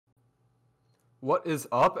What is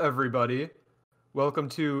up, everybody? Welcome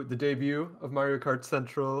to the debut of Mario Kart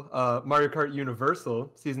Central, Mario Kart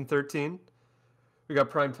Universal, Season 13. We got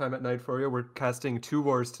Primetime at night for you. We're casting two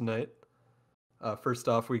wars tonight. First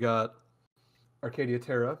off, we got Arcadia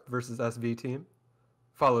Terra versus SV Team,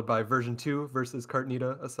 followed by Version 2 versus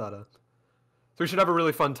Kartnita Asada. So we should have a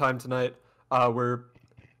really fun time tonight.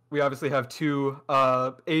 We obviously have two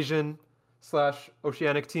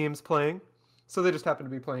Asian/Oceanic teams playing, so they just happen to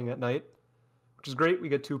be playing at night, which is great. We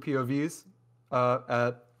get two POVs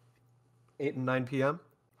at 8 and 9 p.m.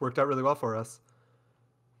 Worked out really well for us.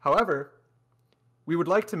 However, we would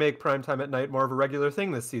like to make Primetime at night more of a regular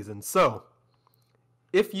thing this season. So,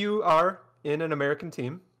 if you are in an American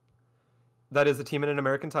team, that is a team in an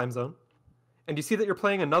American time zone, and you see that you're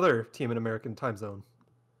playing another team in an American time zone,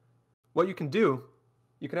 what you can do,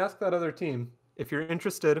 you can ask that other team if you're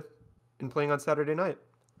interested in playing on Saturday night.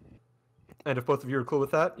 And if both of you are cool with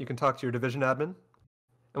that, you can talk to your division admin, and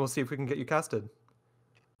we'll see if we can get you casted.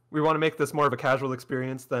 We want to make this more of a casual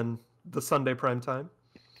experience than the Sunday prime time.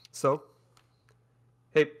 So,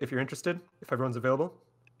 hey, if you're interested, if everyone's available,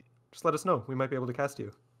 just let us know. We might be able to cast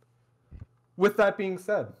you. With that being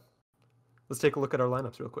said, let's take a look at our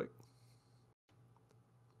lineups real quick.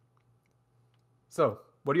 So,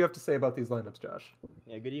 what do you have to say about these lineups, Josh?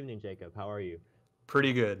 Yeah, good evening, Jacob. How are you?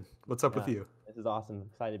 Pretty good. What's up with you? This is awesome.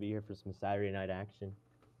 Excited to be here for some Saturday night action.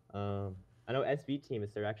 I know SV Team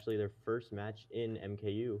is actually their first match in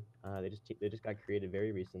MKU. They just got created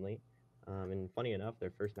very recently, and funny enough,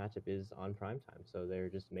 their first matchup is on Primetime, so they're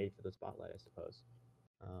just made for the spotlight, I suppose.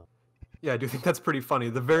 Yeah, I do think that's pretty funny.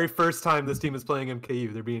 The very first time this team is playing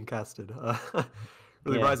MKU, they're being casted.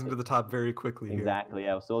 Really rising to the top very quickly. Exactly.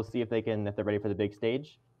 Yeah. So we'll see if they're ready for the big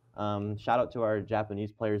stage. Shout out to our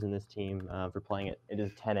Japanese players in this team for playing it. It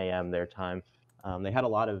is 10 a.m. their time. They had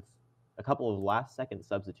a couple of last-second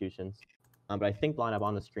substitutions, but I think the lineup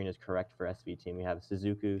on the screen is correct for SV Team. We have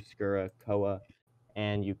Suzuku, Skura, Koa,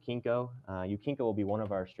 and Yukinko. Yukinko will be one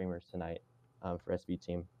of our streamers tonight for SV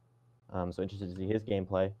Team. So interested to see his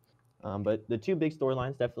gameplay. But the two big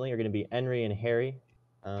storylines definitely are going to be Henry and Harry.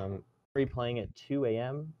 Harry playing at 2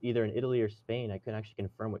 a.m. either in Italy or Spain. I couldn't actually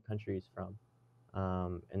confirm what country he's from.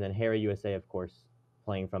 And then Harry USA, of course,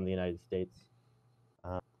 playing from the United States.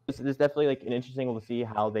 This is definitely like an interesting. We'll see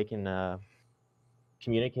how they can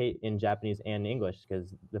communicate in Japanese and English,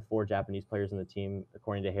 because the four Japanese players in the team,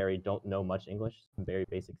 according to Harry, don't know much English, some very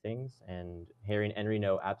basic things, and Harry and Henry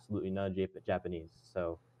know absolutely none Japanese.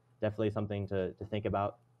 So definitely something to think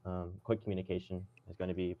about. Quick communication is going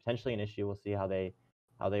to be potentially an issue. We'll see how they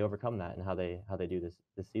overcome that and how they do this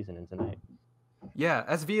season and tonight. Yeah,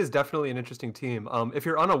 SV is definitely an interesting team. If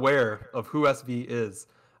you're unaware of who SV is,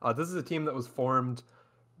 this is a team that was formed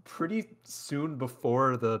pretty soon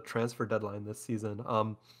before the transfer deadline this season.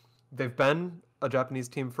 They've been a Japanese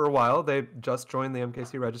team for a while. They just joined the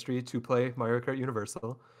MKC registry to play Mario Kart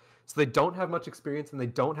Universal. So they don't have much experience, and they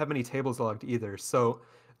don't have many tables logged either. So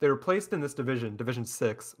they were placed in this division, Division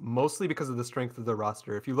 6, mostly because of the strength of their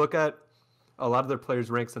roster. If you look at a lot of their players'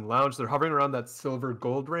 ranks in Lounge, they're hovering around that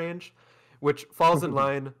silver-gold range, which falls in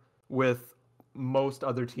line with most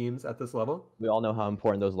other teams at this level. We all know how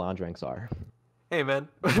important those Lounge ranks are. Hey, man,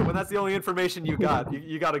 when that's the only information you got,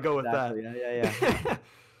 you got to go with exactly. that. Yeah.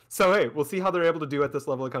 So, hey, we'll see how they're able to do at this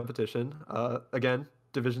level of competition. Again,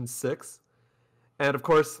 Division 6. And, of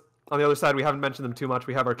course, on the other side, we haven't mentioned them too much.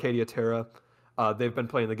 We have Arcadia Terra. They've been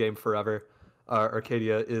playing the game forever.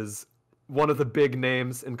 Arcadia is one of the big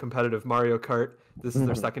names in competitive Mario Kart. This is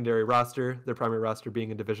their secondary roster, their primary roster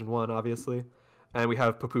being in Division 1, obviously. And we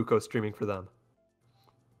have Popuko streaming for them.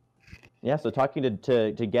 Yeah, so talking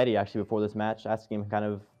to Getty, actually, before this match, asking him kind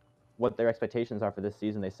of what their expectations are for this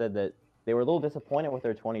season, they said that they were a little disappointed with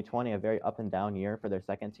their 2020, a very up-and-down year for their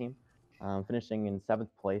second team, finishing in 7th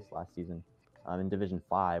place last season in Division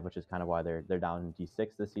 5, which is kind of why they're down in D6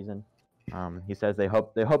 this season. He says they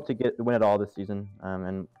hope to win it all this season,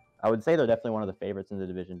 and I would say they're definitely one of the favorites in the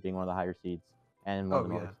division, being one of the higher seeds and one of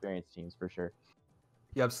the more experienced teams for sure.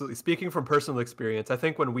 Yeah, absolutely. Speaking from personal experience, I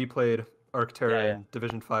think when we played Arcterra in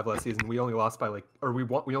Division 5 last season, we only lost by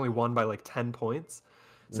we only won by 10 points.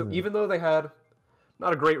 So even though they had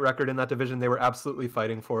not a great record in that division, they were absolutely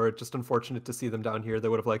fighting for it. Just unfortunate to see them down here. They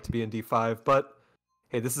would have liked to be in D5, but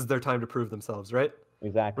hey, this is their time to prove themselves, right?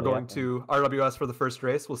 Exactly. We're going to RWS for the first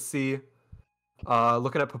race. We'll see.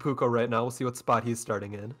 Looking at Popuko right now, we'll see what spot he's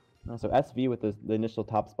starting in. So SV with the initial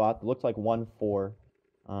top spot, it looks like 1-4.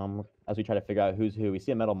 As we try to figure out who's who, we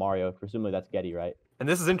see a Metal Mario. Presumably that's Getty, right? And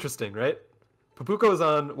this is interesting, right? Popuko is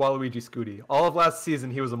on Waluigi Scooty. All of last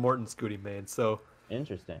season, he was a Morton Scooty main. So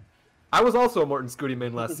interesting. I was also a Morton Scooty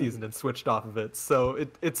main last season and switched off of it, so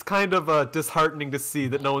it's kind of disheartening to see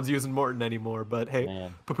that no one's using Morton anymore. But hey,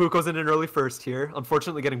 Man. Popuko's in an early first here,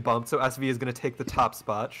 unfortunately getting bumped, so SV is going to take the top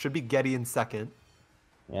spot. Should be Getty in second.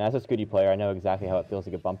 Yeah, as a Scooty player, I know exactly how it feels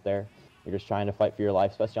to get bumped there. You're just trying to fight for your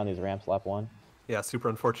life, especially on these ramps lap 1. Yeah, super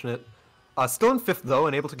unfortunate. Still in 5th, though,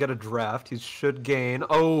 and able to get a draft. He should gain...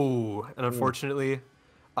 Oh, and unfortunately,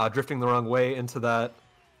 drifting the wrong way into that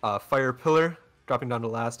fire pillar, dropping down to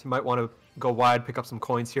last. He might want to go wide, pick up some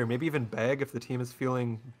coins here, maybe even beg if the team is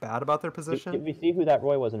feeling bad about their position. Did we see who that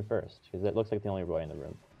Roy was in first? Because it looks like the only Roy in the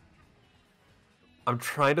room. I'm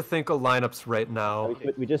trying to think of lineups right now.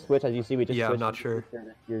 We just switched, as you see, we just switched. Yeah, I'm not sure.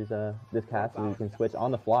 Here's this cast, and we can switch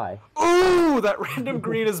on the fly. Ooh, that random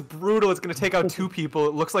green is brutal. It's going to take out 2 people.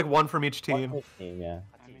 It looks like 1 from each team. Yeah.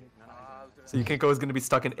 So Yukinko is going to be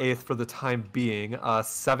stuck in 8th for the time being.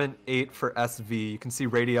 7-8 for SV. You can see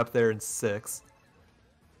Rady up there in 6th.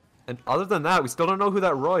 And other than that, we still don't know who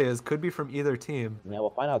that Roy is. Could be from either team. Yeah,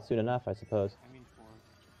 we'll find out soon enough, I suppose.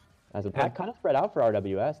 As the pack kind of spread out for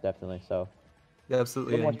RWS, definitely, so... Yeah,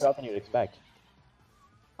 absolutely. More spread out than you'd expect.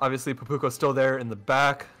 Obviously, Popuko's still there in the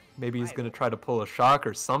back. Maybe he's going to try to pull a shock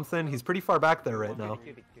or something. He's pretty far back there right now.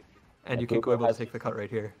 And Yukinko able to take the cut right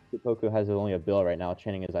here. Popuko has only a bill right now,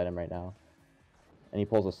 chaining his item right now. And he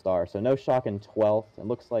pulls a star. So no shock in 12th. It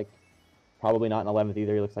looks like probably not in 11th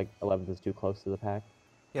either. He looks like 11th is too close to the pack.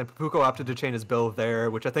 Yeah, and Popuko opted to chain his bill there,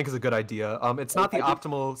 which I think is a good idea. It's not the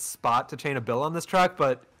optimal spot to chain a bill on this track,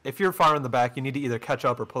 but if you're far in the back, you need to either catch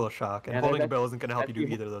up or pull a shock. And holding a bill isn't going to help you do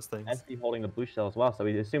either of those things. SV holding the blue shell as well, so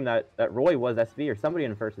we assume that Roy was SV, or somebody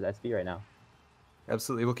in first is SV right now.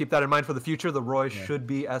 Absolutely. We'll keep that in mind for the future. The Roy should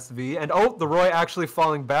be SV. And oh, the Roy actually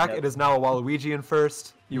falling back. Yep. It is now a Waluigi in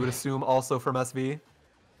first. You would assume also from SV.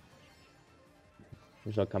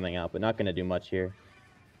 Blue coming out, but not going to do much here.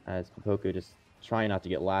 As Popuko just trying not to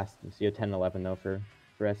get last. You see a 10-11 though for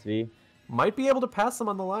SV. Might be able to pass him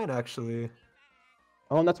on the line actually.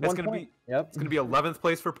 Oh, and that's it's 1 gonna point. It's going to be 11th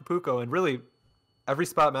place for Popuko, and really, every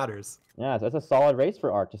spot matters. Yeah, so that's a solid race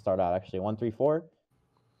for Arc to start out actually. 1-3-4.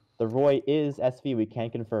 The Roy is SV. We can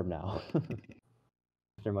confirm now.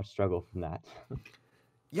 After much struggle from that.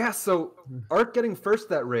 Yeah, so Arc getting first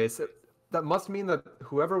that race. That must mean that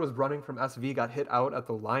whoever was running from SV got hit out at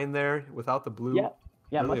the line there without the blue.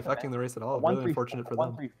 Yeah, really affecting the race at all. Really unfortunate for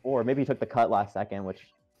them. 1-3-4. Maybe he took the cut last second, which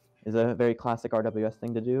is a very classic RWS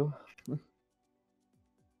thing to do.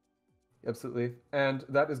 Absolutely. And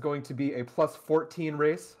that is going to be a plus 14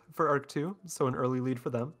 race for Arc 2, so an early lead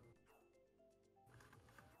for them.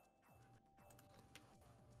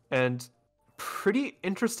 And pretty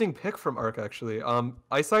interesting pick from Arc, actually.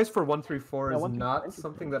 Ice for 1-3-4 is not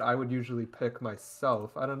something that I would usually pick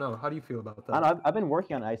myself. I don't know. How do you feel about that? I don't know, I've been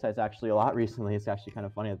working on Ice actually a lot recently. It's actually kind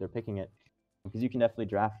of funny that they're picking it. Because you can definitely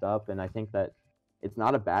draft up, and I think that it's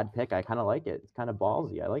not a bad pick. I kind of like it. It's kind of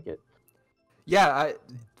ballsy. I like it. Yeah,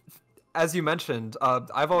 as you mentioned,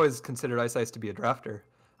 I've always considered Ice to be a drafter.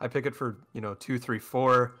 I pick it for, 2, 3,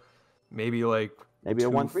 4, maybe like... Maybe 2,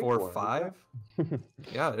 a 1-3-4. 4, 5.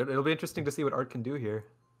 Yeah, it'll be interesting to see what Art can do here.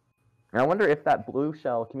 And I wonder if that blue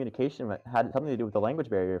shell communication had something to do with the language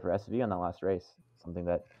barrier for SV on that last race. Something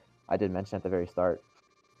that I did mention at the very start.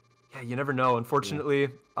 Yeah, you never know. Unfortunately,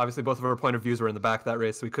 obviously both of our point of views were in the back of that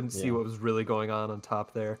race, so we couldn't see what was really going on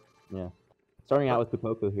top there. Yeah. Starting out with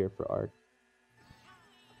Popuko here for Art.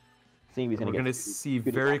 Seeing if he's We're going to see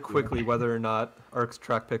very quickly whether or not Arc's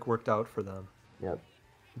track pick worked out for them. Yep.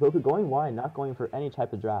 Popuko going wide, not going for any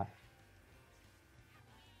type of draft.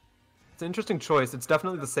 It's an interesting choice. It's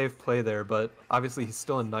definitely the safe play there, but obviously he's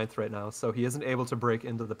still in 9th right now, so he isn't able to break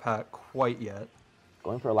into the pack quite yet.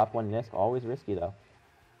 Going for a lap 1 Nisk, always risky though.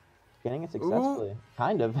 Getting it successfully. Ooh.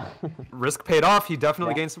 Kind of. Risk paid off. He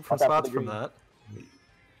definitely gained some spots from that.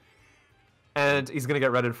 And he's going to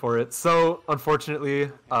get redded for it. So, unfortunately,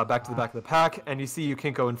 back to the back of the pack, and you see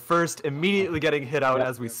Yukinko in first, immediately getting hit out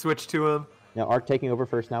as we switch to him. Now, Arc taking over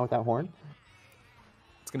first now with that horn.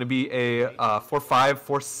 It's going to be a 4-5,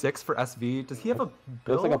 4-6 for SV. Does he have a bill? It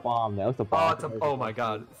looks like a bomb. That was a bomb. Oh my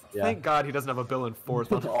god. Yeah. Thank God he doesn't have a bill in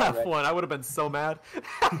 4th on lap 1. I would have been so mad.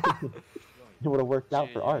 It would have worked out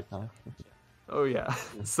for Arc, huh? Oh yeah.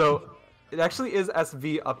 So, it actually is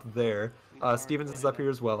SV up there. Stevens is up here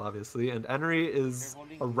as well, obviously. And Enery is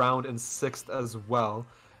around in 6th as well.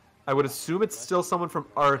 I would assume it's still someone from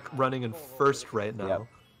Arc running in first right now.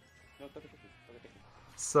 Yep.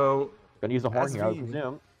 So, gonna use the horn here, I would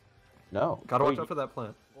presume. No. Gotta watch out for that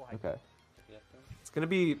plant. Okay. It's gonna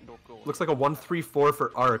be, looks like a 1-3-4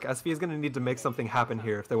 for Arc. SV is gonna need to make something happen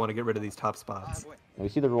here if they want to get rid of these top spots. We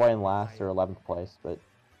see the Roy in last or 11th place, but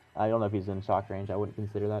I don't know if he's in shock range. I wouldn't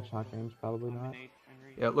consider that shock range, probably not.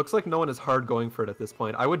 Yeah, it looks like no one is hard going for it at this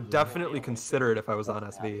point. I would definitely consider it if I was on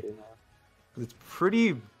SV. It's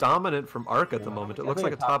pretty dominant from Arc at the moment. It looks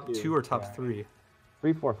like a top 2 or top 3.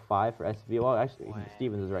 3, 4, 5 for SV. Well, actually,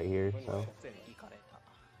 Stevens is right here, so.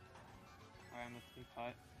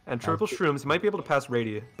 And triple shrooms might be able to pass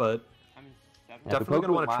Rady, but definitely going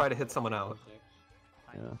to want to try to hit someone out.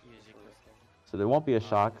 Yeah. So there won't be a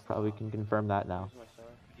shock. Probably can confirm that now.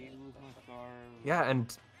 Yeah,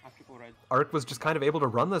 and Arc was just kind of able to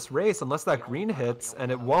run this race unless that green hits,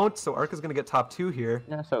 and it won't, so Arc is going to get top 2 here.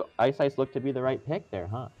 Yeah, so Ice looked to be the right pick there,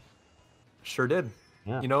 huh? Sure did.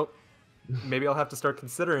 Yeah. You know, maybe I'll have to start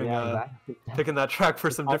considering exactly. picking that track for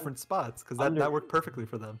some different spots, because that worked perfectly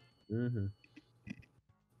for them. Mm-hmm.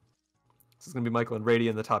 This is going to be Michael and Rady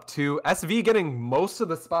in the top 2. SV getting most of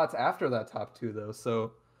the spots after that top 2, though,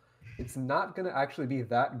 so it's not going to actually be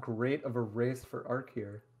that great of a race for Arc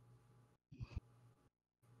here.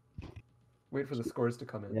 Wait for the scores to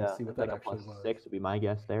come in to see what that actually was. +6 would be my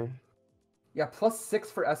guess there. Yeah, +6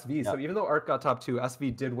 for SV. So even though Arc got top 2,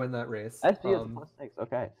 SV did win that race. SV is +6.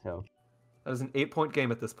 Okay, so that is an 8-point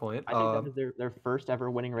game at this point. I think that was their first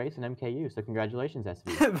ever winning race in MKU. So congratulations,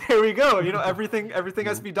 SV. There we go. You know, everything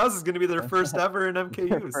SV does is going to be their first ever in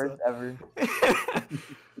MKU. First ever.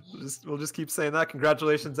 We'll just keep saying that.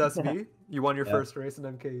 Congratulations, SV. You won your first race in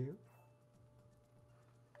MKU.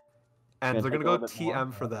 And they're going to go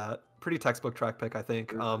TM for that. Pretty textbook track pick, I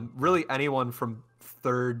think. Really, anyone from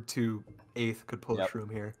 3rd to 8th could pull a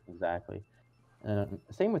shroom here. Exactly.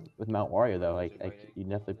 Same with Mount Wario, though. Like you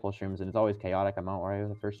definitely pull shrooms, and it's always chaotic on Mount Wario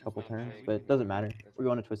the first couple turns, but it doesn't matter. We're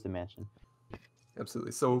going to Twisted Mansion.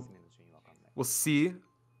 Absolutely. So we'll see.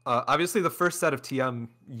 Obviously, the first set of TM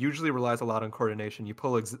usually relies a lot on coordination. You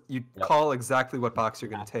call exactly what box you're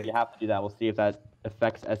going to take. You have to do that. We'll see if that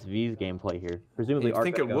affects SV's gameplay here. Presumably, I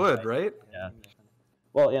think it would, right? Yeah.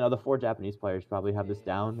 Well, you know, the 4 Japanese players probably have this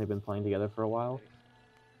down. They've been playing together for a while.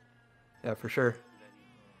 Yeah, for sure.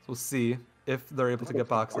 So we'll see if they're able to get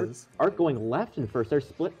boxes. Arc going left in first. They're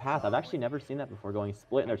split path. I've actually never seen that before. Going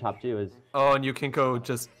split in their top 2 is. Oh, and Yukinko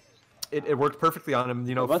just it worked perfectly on him.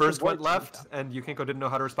 You know, first went left, and Yukinko didn't know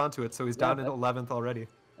how to respond to it, so he's down in 11th already.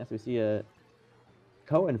 Yes, we see a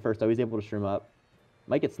Cohen first. Though he's able to shroom up.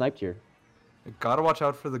 Might get sniped here. Gotta watch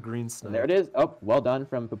out for the green snipe. And there it is. Oh, well done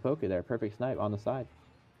from Popuko there. Perfect snipe on the side.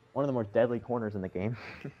 One of the more deadly corners in the game.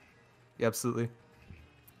 Yeah, absolutely.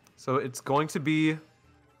 So it's going to be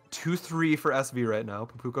 2-3 for SV right now.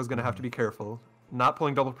 Popuko's going to have to be careful. Not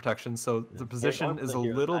pulling double protection, so the position is a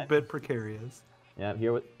little bit precarious. Yeah,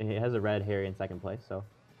 here he has a red Harry in 2nd place, so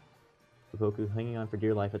Popuko hanging on for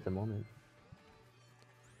dear life at the moment.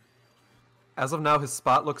 As of now, his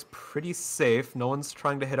spot looks pretty safe. No one's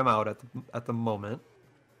trying to hit him out at the moment.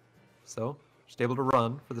 So, just able to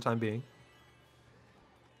run for the time being.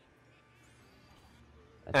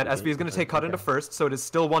 And SV is going to take cut into first, so it is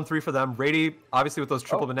still 1-3 for them. Rady, obviously with those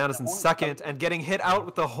triple bananas in second, and getting hit out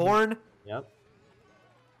with the horn. Yep.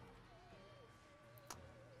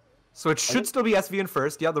 So it should still be SV in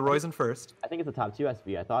first. Yeah, the Roy's in first. I think it's a top 2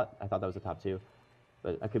 SV. I thought that was a top 2,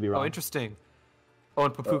 but I could be wrong. Oh, interesting. Oh,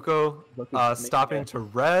 and Popuko stopping to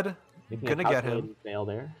red. Gonna get him. Fail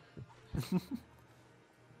there.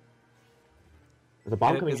 There's a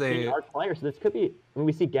bomb coming in Arc player, so this could be. I mean,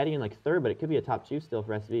 we see Getty in like 3rd, but it could be a top 2 still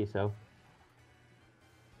for SV. So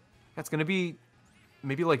that's gonna be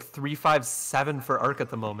maybe like 3-5-7 for Arc at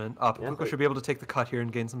the moment. Popuko should be able to take the cut here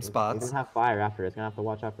and gain some spots. He's gonna have fire after. It's gonna have to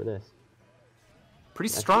watch out for this. Pretty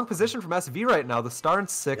strong position from SV right now. The star in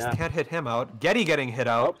 6th can't hit him out. Getty getting hit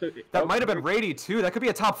out. That might have been Rady too. That could be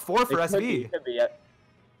a top 4 for SV. Could be, It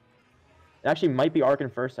actually might be Arc in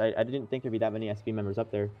first. I didn't think there'd be that many SV members up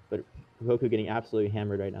there, but Goku getting absolutely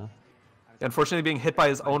hammered right now. Unfortunately, being hit by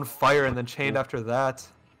his own fire and then chained after that.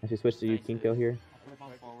 Actually, switch to Yukinko here.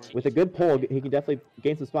 With a good pull, he can definitely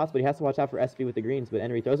gain some spots, but he has to watch out for SV with the greens. But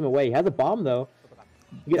Henry throws him away. He has a bomb though.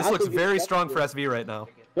 This looks very strong for SV right now.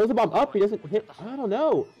 Throws the bomb up. He doesn't hit. I don't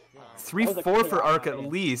know. 3-4 for Arc at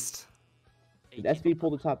least. Did SV pull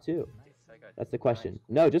the top 2? That's the question.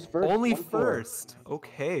 No, just first. Only first.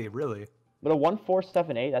 Okay, really. But a 1-4 stuff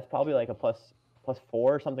in 8. That's probably like a plus 4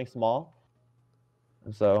 or something small.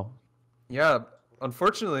 And so. Yeah,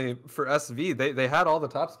 unfortunately for SV, they had all the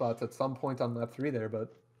top spots at some point on lap 3 there,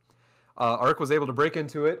 but Arc was able to break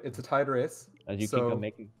into it. It's a tied race. As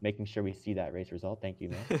Yukinko making sure we see that race result. Thank you,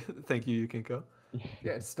 man. Thank you, Yukinko.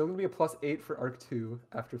 Yeah, it's still going to be a +8 for Arc 2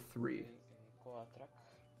 after 3.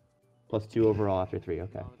 +2 overall after 3,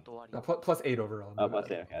 okay. No, +8 overall. Oh, +8,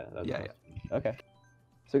 okay. Yeah. Okay.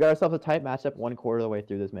 So we got ourselves a tight matchup 1/4 of the way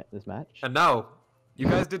through this match. And now, you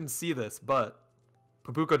guys didn't see this, but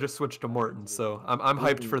Popuko just switched to Morton, so I'm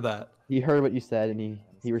hyped for that. He heard what you said and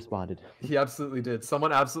he responded. He absolutely did.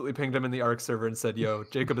 Someone absolutely pinged him in the Arc server and said, "Yo,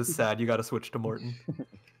 Jacob is sad. You got to switch to Morton."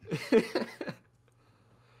 We're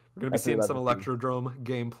gonna be seeing some Electrodrome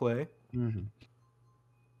gameplay.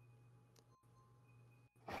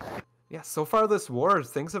 Yeah, so far this war,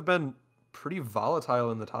 things have been pretty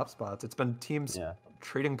volatile in the top spots. It's been teams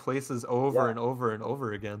trading places over and over and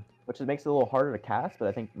over again. Which makes it a little harder to cast, but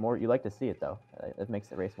I think you like to see it though. It makes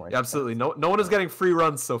the race more interesting. Absolutely. No one is getting free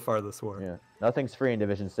runs so far this war. Yeah. Nothing's free in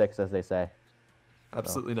Division 6, as they say.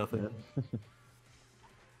 Absolutely nothing.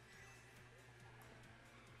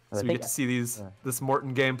 So we get to see this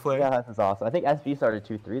Morton gameplay. Yeah, this is awesome. I think SV started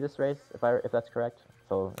 2-3 this race, if that's correct.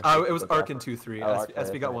 So it was Arc in 2-3.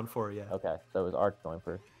 SV got 1-4, yeah. Okay, so it was Arc going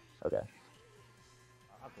for. Okay.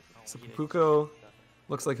 So Popuko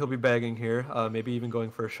looks like he'll be bagging here, maybe even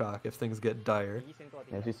going for a shock if things get dire.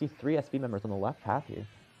 As you see 3 SV members on the left path here,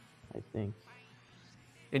 I think.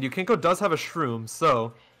 And Yukinko does have a Shroom,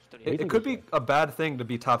 so it could be a bad thing to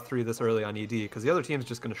be top 3 this early on ED, because the other team's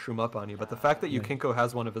just going to Shroom up on you. But the fact that Yukinko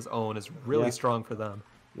has one of his own is really strong for them.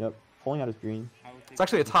 Yep, pulling out his green. It's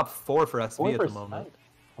actually a top 4 for SV at the moment.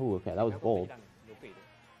 Oh, okay, that was bold.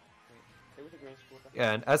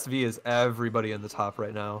 Yeah, and SV is everybody in the top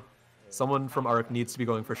right now. Someone from Arc needs to be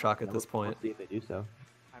going for shock at this point. Let's see if they do so.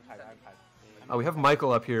 We have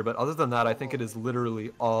Michael up here, but other than that, I think it is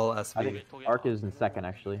literally all SV. I think Arc is in second,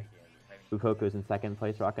 actually. Popuko is in second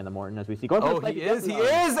place, rocking the Morton as we see. He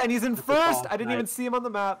is, and he's in first! I didn't even see him on the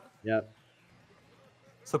map. Yep.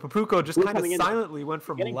 So Popuko just kind of silently went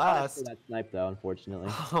from last. For that snipe, though, unfortunately.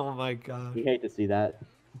 Oh my god. We hate to see that.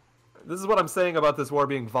 This is what I'm saying about this war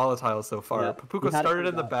being volatile so far. Yeah, Popuko started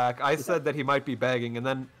in the back. I said that he might be bagging, and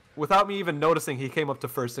then without me even noticing, he came up to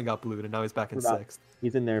first and got blued, and now he's back in 6th.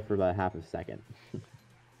 He's in there for about half a second.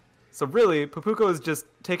 So really, Popuko is just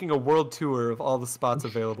taking a world tour of all the spots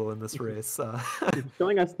available in this race. He's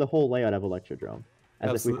showing us the whole layout of Electrodrome, as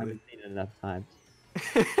Absolutely. if we haven't seen it enough times.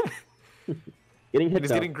 Getting hit,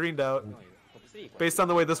 he's getting greened out. Based on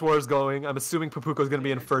the way this war is going, I'm assuming Popuko is going to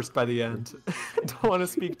be in first by the end. Don't want to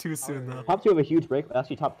speak too soon, though. Top 2 of a huge break, but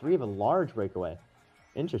actually top 3 of a large breakaway.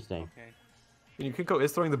 Interesting. And Yukinko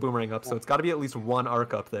is throwing the boomerang up, so it's got to be at least 1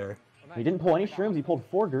 arc up there. He didn't pull any shrooms. He pulled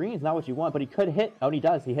 4 greens. Not what you want, but he could hit. Oh, and he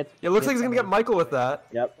does. He hits. It looks like he's going to get Michael with that.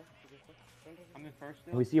 Yep.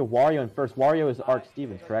 And we see a Wario in first. Wario is Arc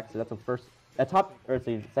Stevens, correct? So that's the first. Top, or it's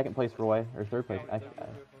the second place for Roy, or third place.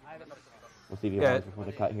 We'll see if he has before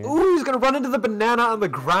the cut here. Ooh, he's going to run into the banana on the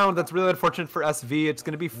ground. That's really unfortunate for SV. It's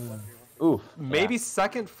going to be maybe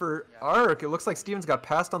second for Arc. It looks like Stevens got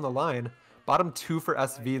passed on the line. Bottom 2 for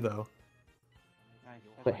SV, though.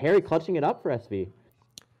 But Harry clutching it up for SV.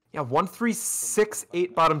 Yeah,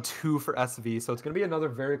 1-3-6-8 bottom 2 for SV, so it's going to be another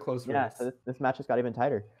very close race. Yeah, so this match just got even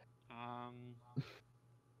tighter.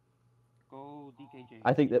 Go DKJ.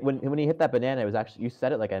 I think that when he hit that banana, it was actually, you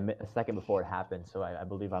said it like a second before it happened, so I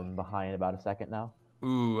believe I'm behind about a second now.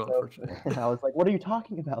 Ooh, so, unfortunate. I was like, what are you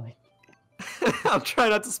talking about? I'll try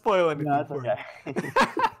not to spoil anything. No, it's okay.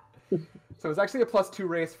 So it's actually a +2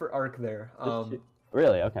 race for Arc there.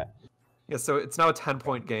 Really? Okay. Yeah, so it's now a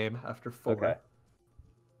 10-point game after 4. Okay.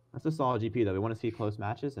 That's a solid GP, though. We want to see close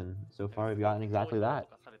matches, and so far we've gotten exactly that.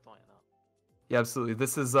 Yeah, absolutely.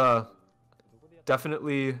 This is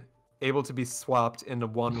definitely able to be swapped into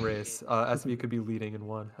 1 race. SV could be leading in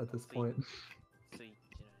 1 at this point.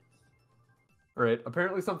 All right,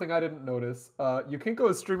 apparently something I didn't notice. Yukinko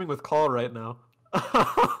is streaming with Call right now.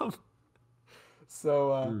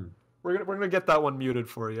 So we're gonna get that one muted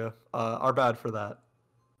for you. Our bad for that.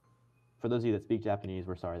 For those of you that speak Japanese,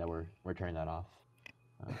 we're sorry that we're turning that off.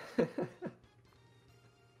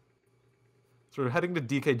 So we're heading to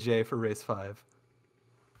DKJ for race 5.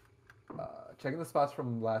 Checking the spots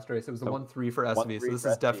from last race, it was a 1-3 for SV, so this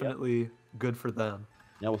is definitely good for them.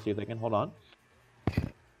 Yeah, we'll see if they can hold on.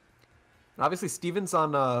 And obviously, Stevens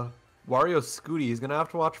on Wario Scooty. He's going to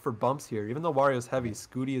have to watch for bumps here. Even though Wario's heavy,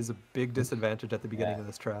 Scooty is a big disadvantage at the beginning of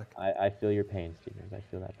this track. I feel your pain, Stevens. I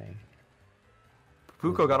feel that pain.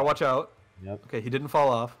 Popuko got to watch out. Yep. Okay, he didn't fall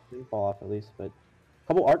off. Didn't fall off, at least, but a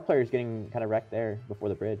couple Arc players getting kind of wrecked there before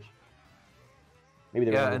the bridge. Maybe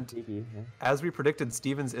they were sneaky. Yeah. As we predicted,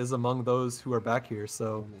 Stevens is among those who are back here,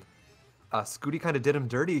 so Scooty kind of did him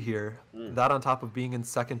dirty here. That on top of being in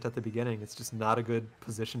second at the beginning. It's just not a good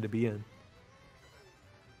position to be in.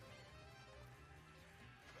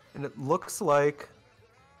 And it looks like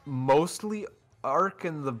mostly Arc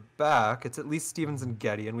in the back. It's at least Stevens and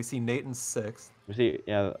Getty, and we see Nate in 6th. We see,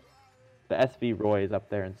 yeah, the SV Roy is up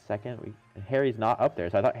there in 2nd. Harry's not up there,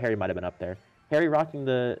 so I thought Harry might have been up there. Harry rocking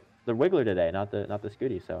the Wiggler today, not the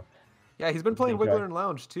Scooty. So Yeah, he's been playing Big Wiggler guy. and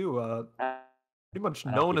Lounge too. Pretty much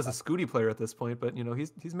I known keep as a up. Scooty player at this point, but you know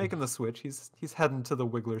he's making the switch. He's heading to the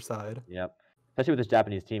Wiggler side. Yep. Especially with this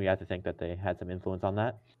Japanese team, you have to think that they had some influence on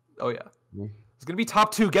that. Oh yeah. Mhm. It's gonna be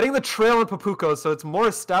top 2, getting the trail on Popuko, so it's more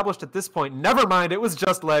established at this point. Never mind, it was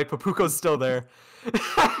just lag. Popuko's still there.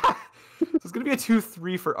 So it's gonna be a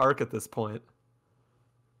 2-3 for Arc at this point.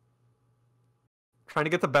 Trying to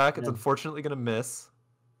get the back, it's Yeah. unfortunately gonna miss.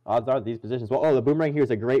 Odds are these positions. Well, oh, the boomerang here is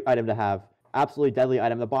a great item to have. Absolutely deadly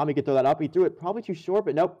item. The bomb, he could throw that up. He threw it probably too short,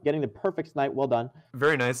 but nope, getting the perfect snipe. Well done.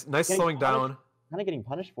 Very nice. Nice Getting slowing punished. down. Kind of getting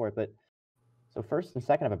punished for it, but so first and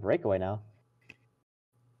second have a breakaway now.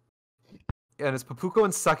 And it's Popuko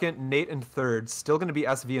in second, Nate in third. Still gonna be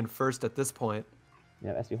SV in first at this point.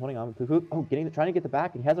 Yeah, SB holding on. Oh, trying to get the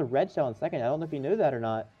back, and he has a red shell in second. I don't know if he knew that or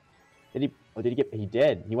not. Did he? Oh, did he get? He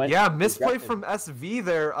did. He went. Yeah, misplay aggressive. from SV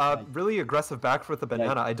there. Really aggressive back with the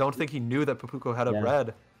banana. I don't think he knew that Popuko had a Yeah. red.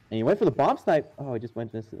 And he went for the bomb snipe. Oh, he just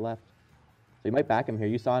went to the left. So he might back him here.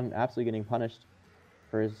 You saw him absolutely getting punished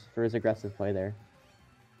for his aggressive play there.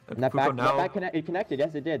 And that Popuko back it connected.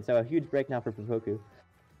 Yes, it did. So a huge break now for Popuko.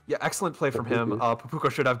 Yeah, excellent play from him.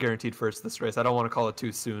 Popuko should have guaranteed first this race. I don't want to call it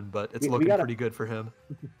too soon, but it's looking pretty good for him.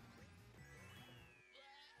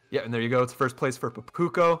 Yeah, and there you go. It's first place for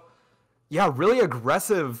Popuko. Yeah, really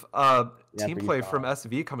aggressive team play from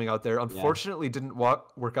SV coming out there. Unfortunately, didn't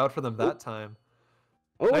work out for them that time.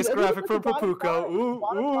 Oh, Nice graphic from bottom Popuko. five. Ooh,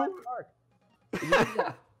 Bottom ooh. five for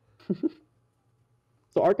Arc.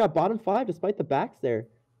 So Arc got bottom 5 despite the backs there.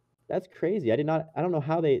 That's crazy. I don't know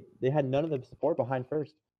how they had none of the support behind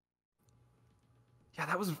first. Yeah,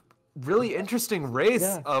 that was really interesting race.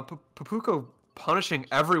 Yeah. Popuko punishing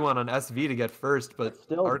everyone on SV to get first, but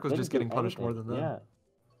Still Arc was didn't just do getting punished more anything. than them. Yeah.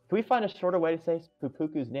 Can we find a shorter way to say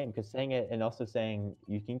Popuko's name? Because saying it and also saying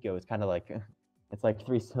Yukinko is kind of like, it's like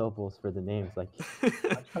 3 syllables for the names. Like, I'm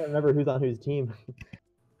trying to remember who's on whose team.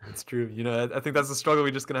 It's true. You know, I think that's a struggle we're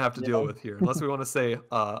just gonna have to deal with here, unless we want to say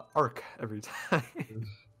Arc every time.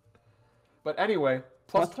 But anyway,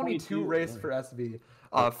 plus 22 race for SV.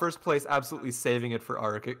 First place, absolutely saving it for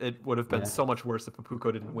Arc. It would have been so much worse if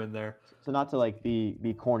Popuko didn't win there. So not to like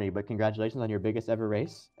be corny, but congratulations on your biggest ever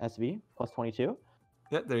race, SV, plus 22.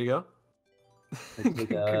 Yeah, there you go. Take a-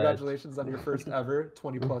 Congratulations on your first ever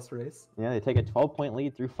 20-plus race. Yeah, they take a 12-point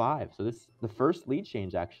lead through 5. So this the first lead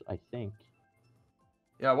change, actually, I think.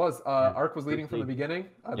 Yeah, it was. Arc was leading from the lead. beginning.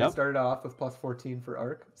 They started off with plus 14 for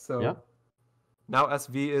Arc. So now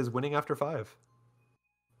SV is winning after 5.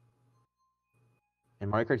 And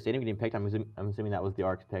Mario Kart Stadium getting picked. I'm assuming that was the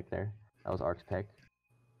Arc's pick there. That was Arc's pick.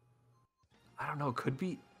 I don't know. Could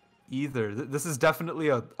be either. This is definitely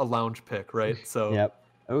a lounge pick, right? So Yep.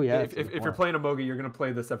 Oh yeah. if you're playing a Mogi, you're going to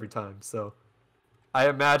play this every time. So I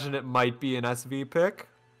imagine it might be an SV pick.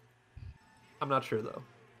 I'm not sure, though.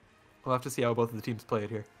 We'll have to see how both of the teams play it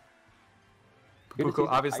here. Good to see Popuko some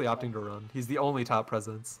obviously high opting to run. He's the only top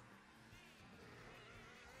presence.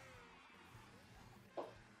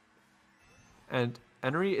 And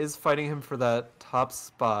Henry is fighting him for that top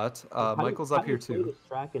spot. Michael's up here Play too. this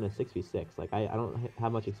track in a 6v6. Like I don't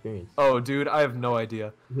have much experience. Oh, dude, I have no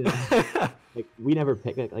idea. Like we never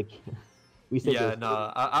pick like we say. Yeah,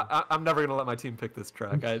 no, I'm never gonna let my team pick this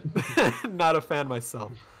track. I'm not a fan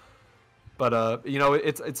myself. But you know,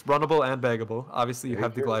 it's runnable and baggable. Obviously, you Very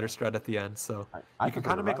have the true. glider strat at the end, so I you can prefer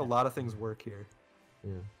kind of to make a run it. lot of things work here.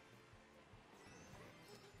 Yeah.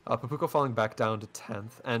 Popuko falling back down to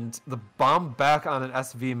 10th, and the bomb back on an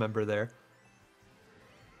SV member there.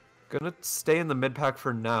 Gonna stay in the mid pack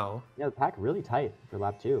for now. Yeah, the pack really tight for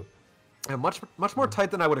lap 2. And much more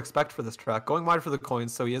tight than I would expect for this track. Going wide for the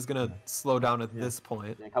coins, so he is gonna slow down at this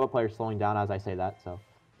point. Yeah, a couple players slowing down as I say that, so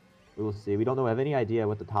we will see. We don't have any idea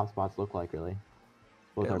what the top spots look like really.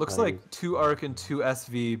 Both Yeah, our it looks players. like 2 Arc and 2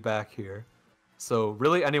 SV back here. So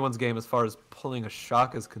really anyone's game as far as pulling a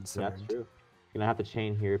shock is Yeah, concerned. that's true. Gonna have to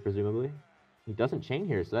chain here, presumably. He doesn't chain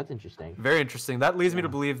here, so that's interesting. Very interesting. That leads me to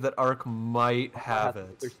believe that Arc might have Their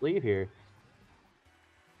it. sleeve here.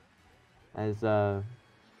 As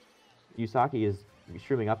Yusaki is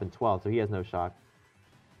shrooming up in 12, so he has no shock.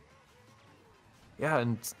 Yeah,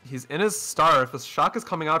 and he's in his star. If the shock is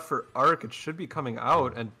coming out for Arc, it should be coming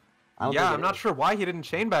out. And I don't yeah, think it I'm not is. sure why he didn't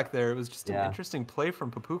chain back there. It was just an Yeah. interesting play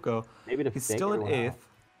from Popuko. Maybe to He's fake still in everyone out. 8th.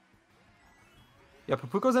 Yeah,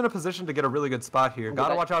 Popuko's in a position to get a really good spot here. Oh, Gotta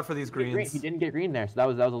but watch out for these He didn't get green. greens. He didn't get green there, so that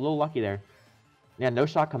was a little lucky there. Yeah, no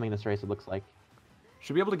shock coming this race, it looks like.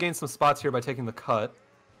 Should be able to gain some spots here by taking the cut.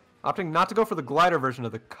 Opting not to go for the glider version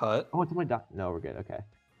of the cut. Oh, it's only down. No, we're good. Okay.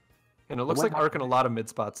 And it looks one like Arc in a lot of mid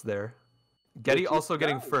spots there. Getty two also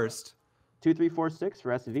getting guys. first. 2, 3, 4, 6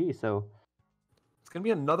 for SV. So It's gonna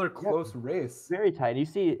be another close race. Very tight. You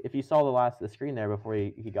see, if you saw the screen there before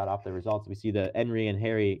he got off the results, we see the Henry and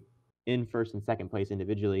Harry in first and second place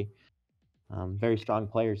individually. Very strong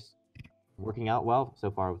players, working out well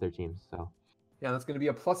so far with their teams. So yeah, that's gonna be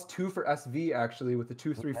a +2 for SV actually, with the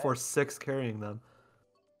 2, 3, 4, 6 carrying them.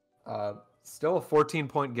 Still a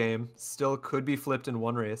 14-point game. Still could be flipped in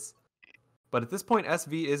one race, but at this point,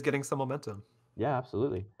 SV is getting some momentum. Yeah,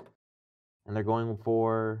 absolutely. And they're going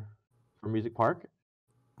for Music Park.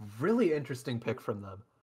 Really interesting pick from them.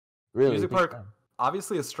 Really, Music Park,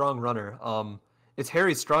 obviously a strong runner. It's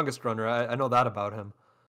Harry's strongest runner. I know that about him.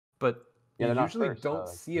 But you usually don't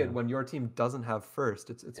see it when your team doesn't have first.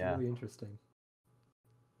 It's really interesting.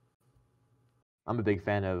 I'm a big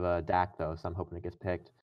fan of Dak, though, so I'm hoping it gets picked.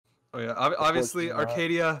 Oh, yeah. Obviously,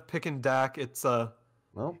 Arcadia picking Dak, it's,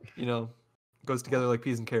 well, you know, goes together like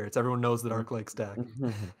peas and carrots. Everyone knows that Arc likes Dak.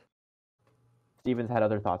 Steven's had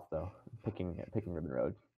other thoughts, though, picking Ribbon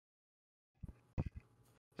Road.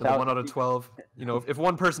 The 1 out of 12. You know, if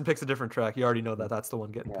one person picks a different track, you already know that that's the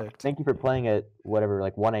one getting picked. Thank you for playing at whatever,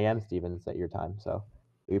 like 1 a.m. Stevens at your time. So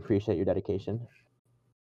we appreciate your dedication.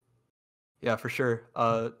 Yeah, for sure.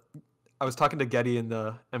 I was talking to Getty in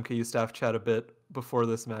the MKU staff chat a bit before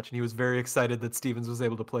this match, and he was very excited that Stevens was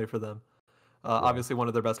able to play for them. Obviously, one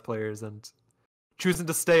of their best players, and choosing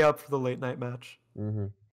to stay up for the late night match.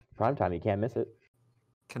 Primetime, you can't miss it.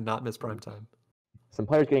 Cannot miss Primetime. Some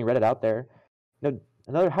players getting redded out there.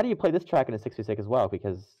 How do you play this track in a 6v6 as well?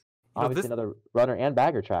 Because obviously another runner and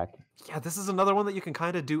bagger track. Yeah, this is another one that you can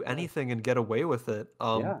kind of do anything and get away with it.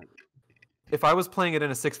 If I was playing it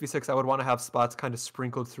in a 6v6, I would want to have spots kind of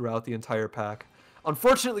sprinkled throughout the entire pack.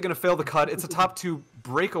 Unfortunately, going to fail the cut. It's a top 2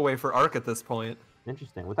 breakaway for Arc at this point.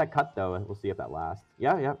 Interesting. With that cut, though, we'll see if that lasts.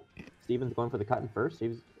 Yeah. Steven's going for the cut in first.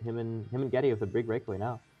 Him and Getty with a big breakaway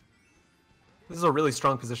now. This is a really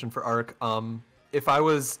strong position for Arc. If I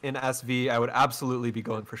was in SV, I would absolutely be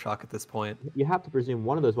going for shock at this point. You have to presume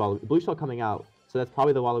one of those Blue Shell coming out, so that's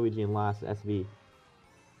probably the Waluigi in last SV.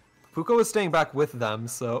 Popuko is staying back with them,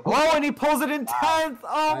 so... Oh, and he pulls it in 10th!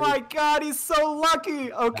 Oh my god, he's so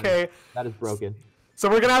lucky! Okay. That is broken. So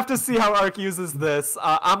we're gonna have to see how Arc uses this.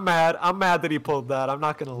 I'm mad. I'm mad that he pulled that. I'm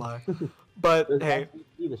not gonna lie. But, hey.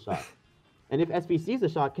 SV see the shot? And if SV sees the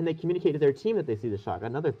shot, can they communicate to their team that they see the shot?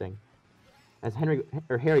 Another thing. As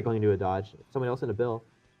Harry going into a dodge, someone else in a bill.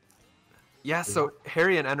 Yeah, so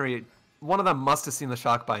Harry and Henry, one of them must have seen the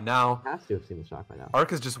shock by now. Has to have seen the shock by now.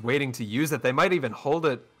 Arc is just waiting to use it. They might even hold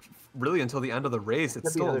it really until the end of the race.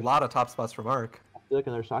 It's still a lot of top spots from Arc. I feel like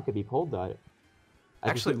another shot could be pulled, though.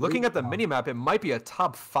 Actually, looking at the minimap, it might be a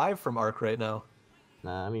top 5 from Arc right now.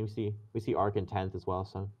 Nah, I mean, we see Arc in 10th as well,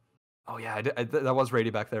 so... Oh yeah, that was Rady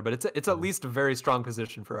back there, but it's at least a very strong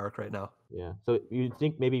position for Arc right now. Yeah, so you'd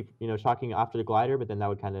think maybe, shocking after the glider, but then that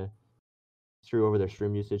would kind of screw over their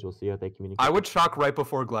shroom usage. We'll see how they communicate. I would shock right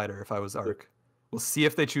before glider if I was Arc. We'll see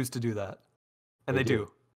if they choose to do that. And they do.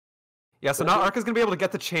 Yeah, so now Arc is going to be able to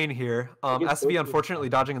get the chain here. SV unfortunately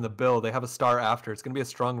dodging in the bill. They have a star after. It's going to be a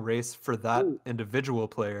strong race for that individual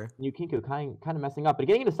player. Yukinko kind of messing up, but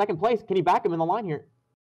getting into second place. Can he back him in the line here?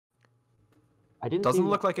 Doesn't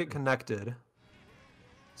look like it connected.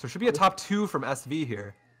 So it should be a top 2 from SV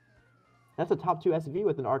here. That's a top 2 SV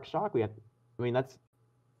with an Arc shock. That's...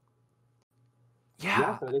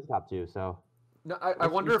 Yeah, so it is top 2, so... No, I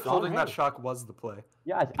wonder if holding that shock was the play.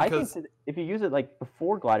 Yeah, I think that if you use it like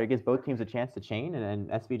before glider, it gives both teams a chance to chain, and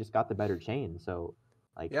then SV just got the better chain. So,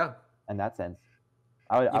 like, yeah, in that sense,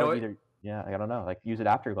 I would either, I don't know, like use it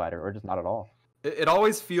after glider or just not at all. It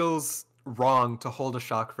always feels wrong to hold a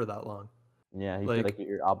shock for that long. Yeah, you feel like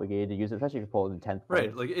you're obligated to use it, especially if you pull it in 10th.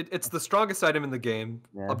 Right, like it's the strongest item in the game,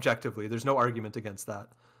 objectively. There's no argument against that.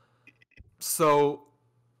 So,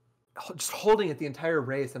 just holding it the entire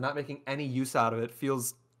race and not making any use out of it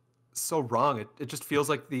feels so wrong. It just feels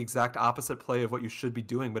like the exact opposite play of what you should be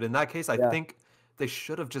doing. But in that case, I think they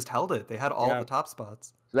should have just held it. They had all the top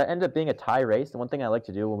spots. So that ended up being a tie race. The one thing I like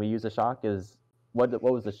to do when we use a shock is what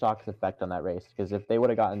was the shock's effect on that race? Because if they would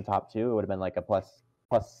have gotten top 2, it would have been like a plus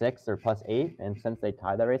 6 or plus 8. And since they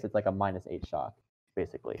tied that race, it's like a -8 shock,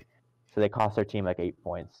 basically. So they cost their team like 8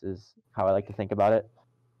 points is how I like to think about it.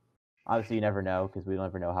 Obviously, you never know because we don't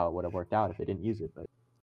ever know how it would have worked out if they didn't use it. But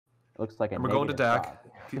it looks like we're going to Dak,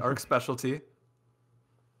 the Arc specialty.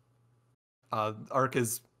 Arc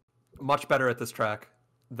is much better at this track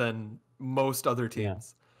than most other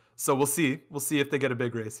teams. So we'll see. We'll see if they get a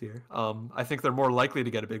big race here. I think they're more likely to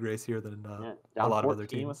get a big race here than a lot of other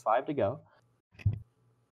teams. With 5 to go.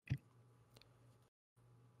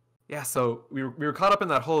 Yeah, so we were caught up in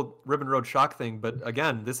that whole Ribbon Road shock thing, but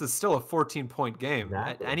again, this is still a 14-point game.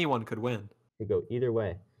 Exactly. Anyone could win. Could go either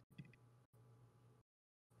way.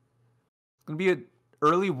 going to be an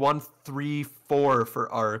early 1-3-4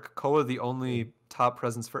 for Arc. Koa the only top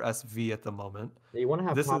presence for SV at the moment. You want to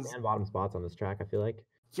have This top is- and bottom spots on this track, I feel like.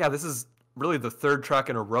 Yeah, this is really the third track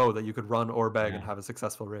in a row that you could run or bag and Yeah. have a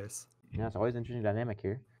successful race. Yeah, it's always an interesting dynamic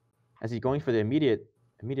here. As he's going for the immediate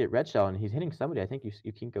red shell, and he's hitting somebody. I think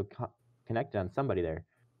Yukinko connected on somebody there.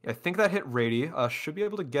 I think that hit Rady. Should be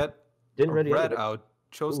able to get Didn't a ready red out.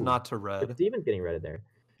 Chose Ooh. not to But red. Steven's getting redded there.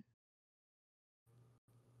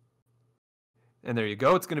 And there you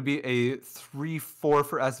go. It's going to be a 3-4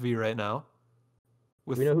 for SV right now.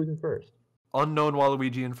 With We know who's in first. unknown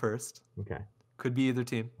Waluigi in first. Okay. Could be either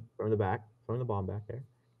team. From the back. Throwing the bomb back there.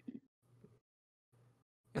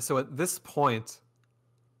 Yeah, so at this point,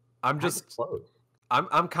 I'm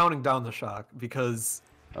counting down the shock because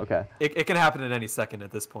Okay. it can happen at any second at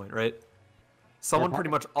this point, right? Someone pretty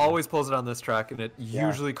much always pulls it on this track, and it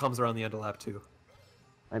usually comes around the end of lap 2.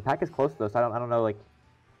 I mean, Pack is close though, so I don't know, like,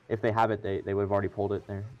 if they have it, they would have already pulled it.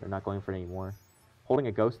 They're not going for it anymore. Holding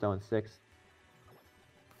a ghost though in 6th.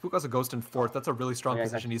 Fuka's a ghost in 4th. That's a really strong Yeah,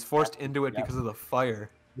 position. exactly. He's forced into it because of the fire.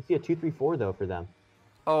 You see a 2-3-4 though for them.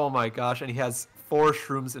 Oh my gosh, and he has 4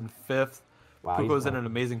 shrooms in 5th. Wow, Popuko's in an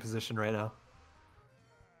amazing position right now.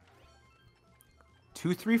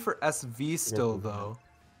 2-3 for SV still, though.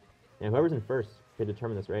 Yeah, whoever's in first could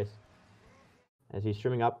determine this race. As he's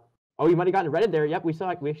streaming up. Oh, he might have gotten redded there. Yep, we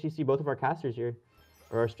actually see both of our casters here,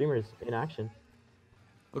 or our streamers in action.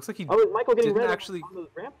 Looks like he Michael getting didn't redded actually. on the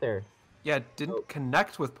ramp there. Yeah, didn't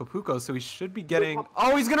connect with Popuko, so he should be getting.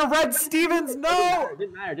 Oh, he's gonna red Stevens! No!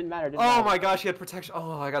 Didn't matter. Oh my gosh, he had protection.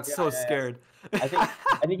 Oh, I got so scared. I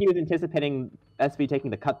think he was anticipating SV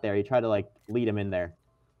taking the cut there. He tried to like lead him in there.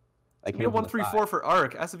 Like It's 1-3-4 for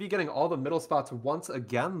Arc. SV getting all the middle spots once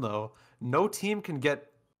again, though. No team can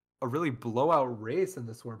get a really blowout race in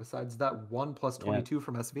this war besides that 1 plus 22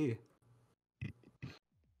 from SV.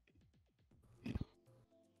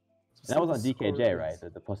 That was on DKJ, right?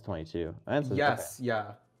 The plus 22. Yes,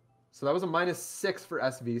 yeah. So that was a -6 for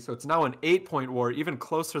SV. So it's now an 8-point war, even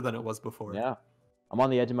closer than it was before. Yeah. I'm on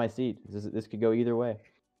the edge of my seat. This could go either way.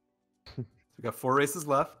 So we got 4 races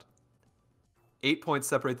left. 8 points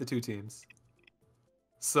separate the two teams.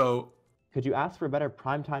 So could you ask for a better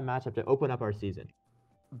primetime matchup to open up our season?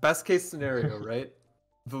 Best case scenario, right?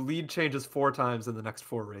 The lead changes 4 times in the next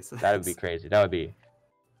 4 races. That would be crazy. That would be.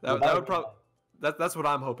 That would probably. That's what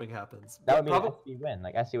I'm hoping happens. That would be an SV win.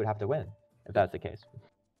 Like SV would have to win if that's the case.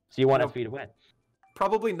 So you want SV to win?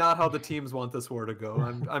 Probably not how the teams want this war to go.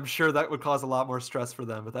 I'm sure that would cause a lot more stress for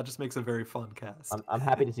them, but that just makes a very fun cast. I'm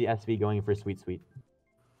happy to see SV going for sweet.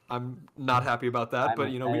 I'm not happy about that,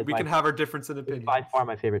 but you know we can have our difference in opinion. It's by far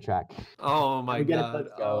my favorite track. Oh my god!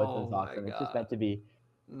 Let's go. It's awesome. It's just meant to be.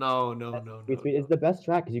 No. Sweet. It's the best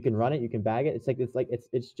track because you can run it, you can bag it.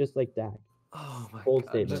 It's just like Dak. Oh my Bold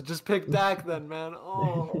god! statement. Just pick Dak then, man.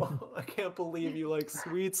 Oh, I can't believe you like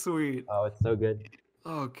sweet. Oh, it's so good.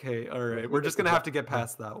 Okay, all right. We're just gonna have to get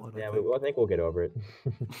past that one. Yeah, I think we'll get over it.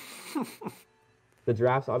 The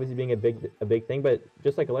drafts obviously being a big thing, but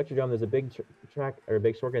just like Electrodrome, there's a big track or a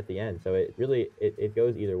big shortcut at the end, so it really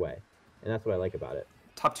goes either way, and that's what I like about it.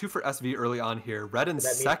 Top 2 for SV early on here. Red in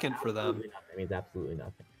second for them. That means absolutely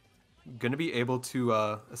nothing. Going to be able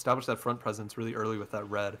to establish that front presence really early with that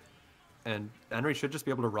red, and Henry should just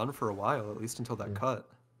be able to run for a while, at least until that cut.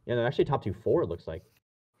 Yeah, they're actually top 2-4. It looks like.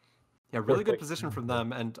 Yeah, really good position from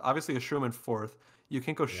them, and obviously a Shroom in 4th.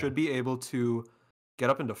 Yukinko should be able to get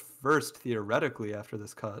up into first theoretically after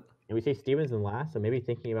this cut. And we say Stevens in last, so maybe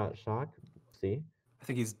thinking about Shock. See? I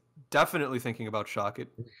think he's definitely thinking about Shock.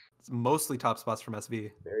 It's mostly top spots from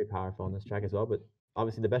SV. Very powerful on this track as well, but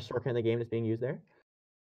obviously the best shortcut in the game is being used there.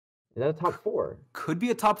 Is that a top 4? Could be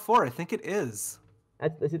a top 4. I think it is.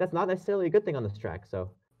 That's not necessarily a good thing on this track, so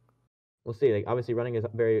we'll see. Like obviously running is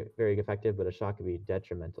very, very effective, but a Shock could be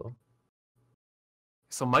detrimental.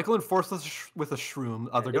 So Michael in 4th with a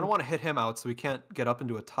Shroom. They're going to want to hit him out so he can't get up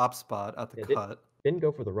into a top spot at the cut. Didn't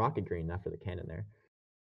go for the rocket green after the cannon there.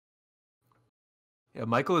 Yeah,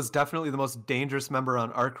 Michael is definitely the most dangerous member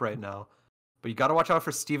on Arc right now. But you got to watch out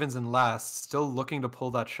for Stevens in last, still looking to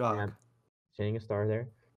pull that Shock. Yeah. Shining a star there.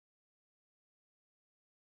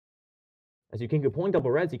 As Yukinko pulling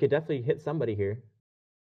double reds, he could definitely hit somebody here.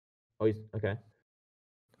 Oh, he's okay.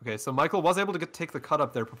 Okay, so Michael was able to take the cut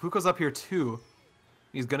up there. Popuko's up here too.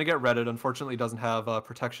 He's going to get redded. Unfortunately, he doesn't have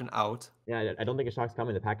protection out. Yeah, I don't think a Shock's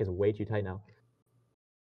coming. The pack is way too tight now.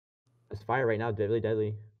 This fire right now, really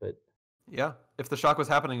deadly, but... Yeah, if the Shock was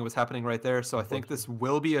happening, it was happening right there. So I think this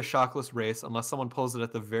will be a Shockless race unless someone pulls it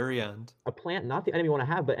at the very end. A plant, not the enemy you want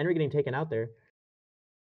to have, but Henry getting taken out there.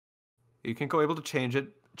 Yukinko able to change it.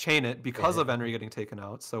 chain it because of Henry getting taken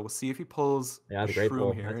out. So we'll see if he pulls Yeah, a that's a great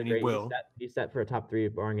pull. shroom here, That's a and great, he will. He's set for a top 3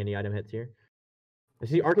 barring any item hits here. I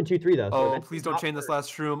see Arc in 2-3 though. So Oh, please don't chain this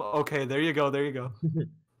last shroom. Okay, there you go. There you go.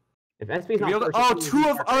 If SB's not first, oh, 2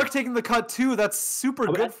 of Arc taking the cut too. That's super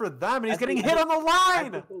good for them, and he's getting hit on the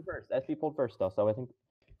line. SB pulled first though, so I think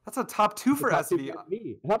that's a top 2 for SV.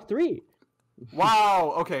 Top 3.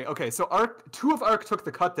 Wow. Okay. So 2 of Arc took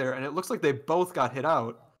the cut there, and it looks like they both got hit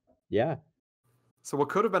out. Yeah. So what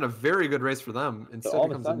could have been a very good race for them instead all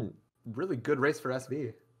becomes a really good race for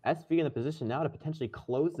SV. SV in the position now to potentially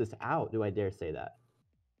close this out. Do I dare say that?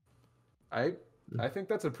 I think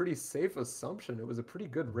that's a pretty safe assumption. It was a pretty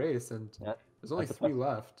good race, and there's only 3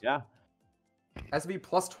 left. Yeah. SV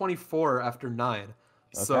plus 24 after 9. Okay.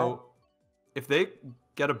 So if they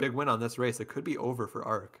get a big win on this race, it could be over for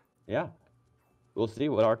Arc. Yeah. We'll see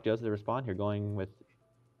what Arc does to respond here, going with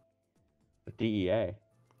DEA.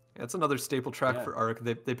 It's another staple track for Arc.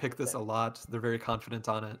 They pick this a lot. They're very confident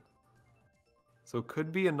on it. So it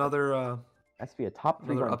could be another SV a top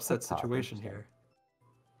 3 another upset situation here.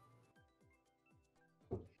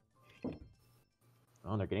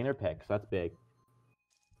 Oh, they're getting their picks. That's big.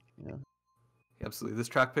 Yeah. Absolutely. This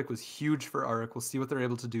track pick was huge for Arc. We'll see what they're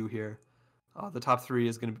able to do here. The top 3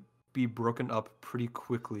 is going to be broken up pretty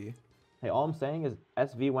quickly. Hey, all I'm saying is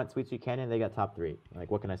SV went Sweet Sweet Canyon. They got top 3.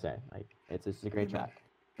 Like, what can I say? Like, it's a great track.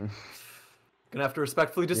 Gonna have to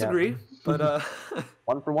respectfully disagree, but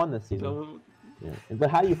 1 for 1 this season. Yeah. But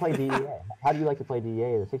how do you play DEA? How do you like to play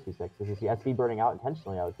DEA in the 66? Is you see SV burning out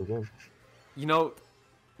intentionally, I would presume. You know,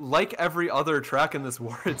 like every other track in this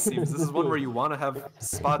war, it seems, this is one where you want to have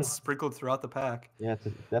spots sprinkled throughout the pack. Yeah,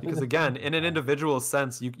 because again, in an individual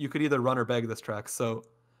sense, you could either run or beg this track. So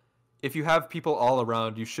if you have people all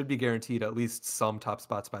around, you should be guaranteed at least some top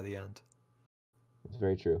spots by the end. It's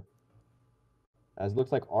very true. As it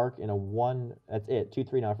looks like Arc in a 1, that's it.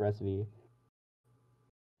 2-3 now for SV.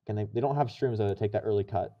 Can they don't have shrooms though to take that early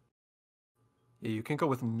cut. Yeah, Yukinko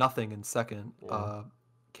with nothing in second. Yeah.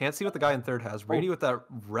 Can't see what the guy in third has. Rady with that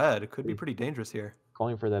red. It could be pretty dangerous here.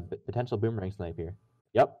 Calling for the potential boomerang snipe here.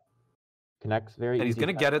 Yep. Connects very easy. And he's going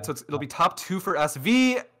to get it, so it'll be top 2 for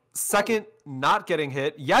SV. Second, not getting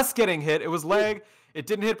hit. Yes, getting hit. It was leg. It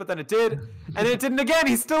didn't hit, but then it did. And then it didn't again.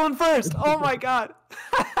 He's still in first. Oh, my God.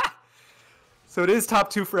 So it is top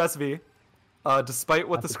 2 for SV. Despite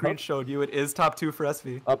what the screen showed you, it is top 2 for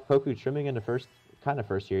SV. Poku trimming into first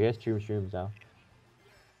here. He has 2 shrooms now.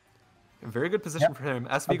 A very good position for him.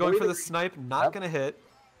 SV going for the snipe, not going to hit.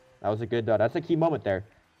 That was a good, that's a key moment there.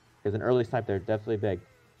 Because an early snipe there, definitely big.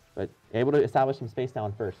 But able to establish some space now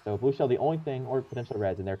in first. So blue shell, the only thing, or potential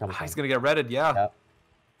reds, and there comes he's going to get redded, yeah. Yep.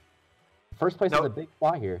 First place is a big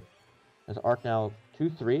spot here. There's Arc now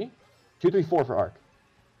 2-3. 2-3-4 for Arc.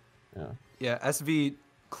 Yeah, SV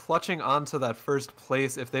clutching onto that first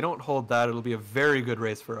place. If they don't hold that, it'll be a very good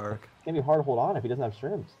race for Arc. It's going to be hard to hold on if he doesn't have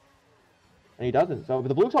shrooms. And he doesn't. So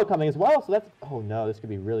the blue shell coming as well. So that's, oh no, this could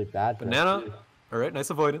be really bad for Banana. All right,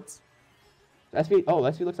 nice avoidance. SV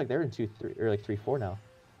looks like they're in 2-3 or like 3-4 now.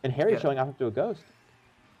 And Harry showing off to a ghost.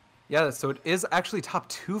 Yeah, so it is actually top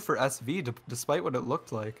 2 for SV, despite what it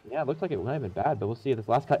looked like. Yeah, it looked like it might have been bad, but we'll see this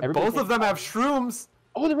last cut. Both of them have shrooms.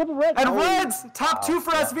 Oh, the rubber red. And reds! Top 2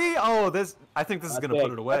 for SV! Oh, I think this is going to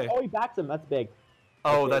put it away. Oh, he backs him. That's big.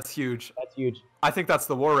 That's huge. That's huge. I think that's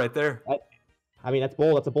the war right there. I mean, that's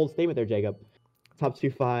bold. That's a bold statement there, Jacob. Top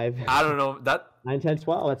 2-5. I don't know.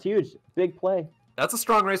 9-10-12. That's huge. Big play. That's a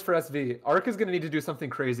strong race for SV. Arc is going to need to do something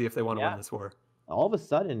crazy if they want to win this war. All of a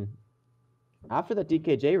sudden, after that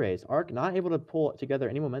DKJ race, Arc not able to pull together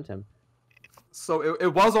any momentum. So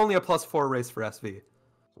it was only a +4 race for SV.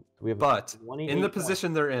 So but in the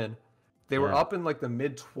position they're in, they were up in like the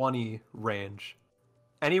mid-20 range.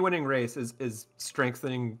 Any winning race is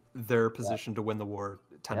strengthening their position to win the war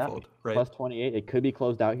tenfold, right? +28. It could be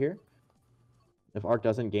closed out here. If Arc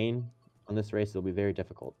doesn't gain on this race, it'll be very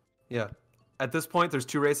difficult. Yeah. At this point, there's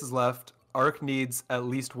 2 races left. Arc needs at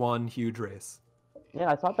least 1 huge race. Yeah,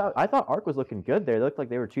 I thought Arc was looking good there. They looked like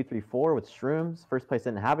they were 2-3-4 with shrooms. First place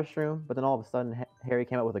didn't have a shroom, but then all of a sudden Harry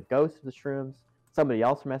came out with a ghost of the shrooms. Somebody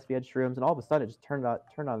else from SV had shrooms, and all of a sudden it just turned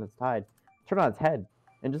on its head.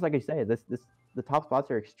 And just like you say, the top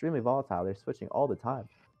spots are extremely volatile. They're switching all the time.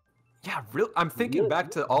 Yeah, I'm thinking back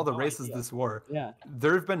to all the races this war. Yeah.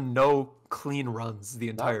 There have been no clean runs the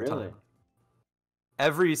entire time.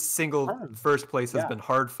 Every single first place has been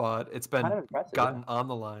hard fought. It's been gotten on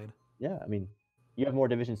the line. Yeah, I mean, you have more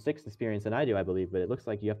Division 6 experience than I do, I believe, but it looks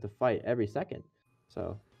like you have to fight every second.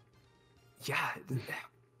 So. Yeah.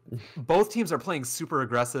 Both teams are playing super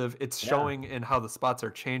aggressive. It's showing in how the spots are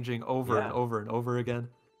changing over and over and over again.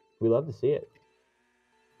 We love to see it.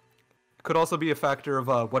 Could also be a factor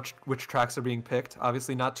of which tracks are being picked.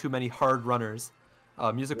 Obviously, not too many hard runners.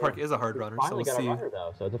 Music Park is a hard runner, so Finally we'll got see. a runner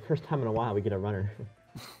though, so it's the first time in a while we get a runner.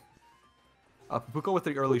 Popuko with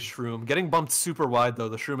the early shroom. Getting bumped super wide, though.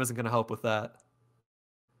 The shroom isn't going to help with that.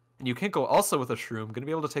 And Yukinko also with a shroom. Going to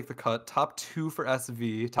be able to take the cut. Top 2 for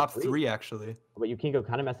SV. Top 3, actually. But Yukinko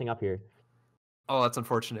kind of messing up here. Oh, that's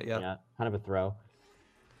unfortunate, yeah. Yeah, kind of a throw.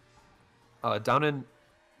 Down in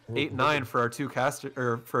 8-9 for our two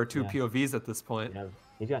POVs at this point. Yeah,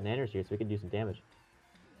 he's got nanners here, so we can do some damage.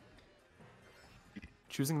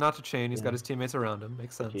 Choosing not to chain. He's got his teammates around him.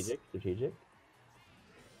 Makes sense. Strategic.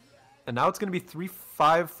 And now it's going to be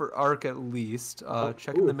 3-5 for Arc at least.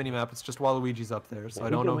 Checking the minimap, it's just Waluigi's up there, so I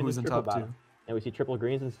don't know who's in top 2. And we see triple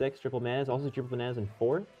greens in 6, triple manas, also triple bananas in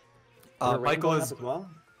 4.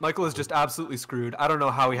 Michael is just absolutely screwed. I don't know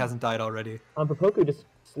how he hasn't died already. Popuko just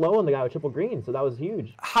slowing the guy with triple green, so that was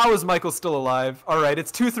huge. How is Michael still alive? All right,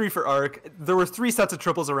 it's 2-3 for Arc. There were 3 sets of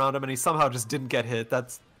triples around him, and he somehow just didn't get hit.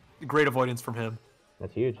 That's great avoidance from him.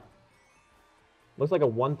 That's huge. Looks like a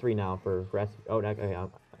 1-3 now for SV. Oh, okay,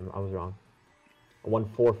 I was wrong. A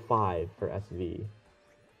 1-4-5 for SV.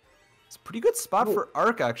 It's a pretty good spot for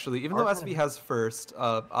Arc, actually. Even though SV has first,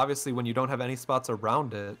 obviously when you don't have any spots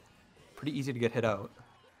around it, pretty easy to get hit out.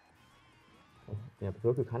 Yeah,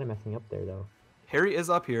 Popuko kind of messing up there, though. Harry is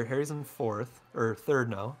up here. Harry's in 4th, or 3rd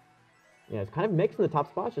now. Yeah, it's kind of mixed in the top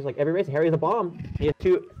spots, just like every race. Harry's a bomb. He has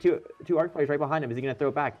two Arc players right behind him. Is he going to throw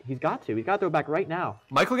it back? He's got to. He's got to throw it back right now.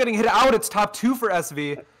 Michael getting hit out. It's top 2 for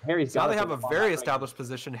SV. Harry's now they have a very established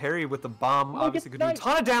position. Harry with the bomb obviously could do a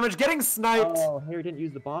ton of damage. Getting sniped. Oh, Harry didn't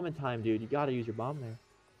use the bomb in time, dude. You got to use your bomb there.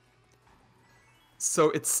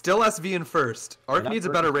 So it's still SV in 1st. Arc needs a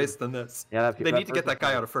better race than this. Yeah, they need to get that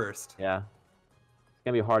guy out of 1st. Yeah. It's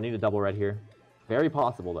going to be hard. Need a double red here. Very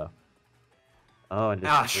possible, though. Oh, and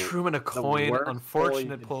shroom and a coin.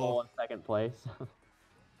 Unfortunate pull. In 2nd place.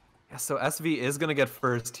 Yeah, so SV is going to get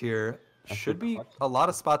 1st here. Should be a lot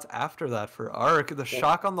of spots after that for Arc. The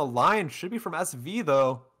shock on the line should be from SV,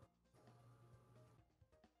 though.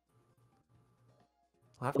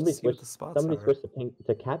 We'll have to see what the spots Somebody switched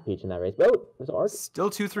to Cat Peach in that race. Oh, there's Arc. Still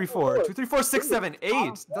 2-3-4. 2-3-4, 6, 7,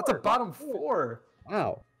 8. That's a bottom 4.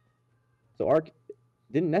 Wow. So Arc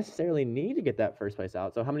didn't necessarily need to get that 1st place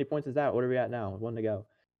out. So how many points is that? What are we at now? 1 to go.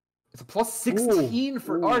 It's a plus 16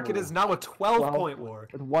 for Arc. It is now a 12-point war.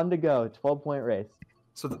 With 1 to go, 12-point race.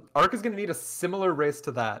 So the Arc is going to need a similar race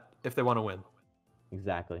to that if they want to win.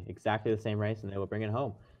 Exactly the same race, and they will bring it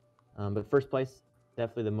home. But 1st place,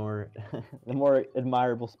 definitely the more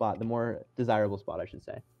admirable spot, the more desirable spot, I should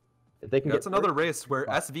say. If they can that's another race where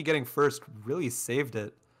SV getting 1st really saved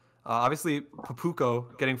it. Obviously,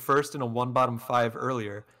 Popuko getting 1st in a 1 bottom 5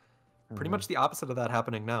 earlier. Pretty much the opposite of that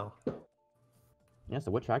happening now. Yeah,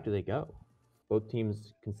 so what track do they go? Both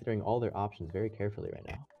teams considering all their options very carefully right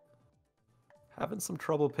now. Having some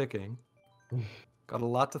trouble picking. Got a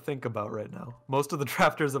lot to think about right now. Most of the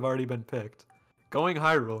drafters have already been picked. Going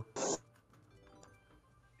Hyrule.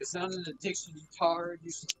 It's not an addiction, you card.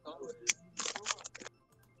 You should know it.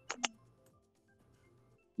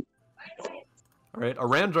 All right,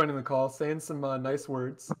 Aran joining the call, saying some nice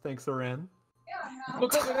words. Thanks, Aran.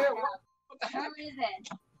 Look over there. What the heck?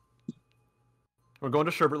 We're going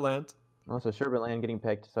to Sherbetland. Oh, so Sherbetland getting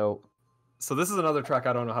picked. So this is another track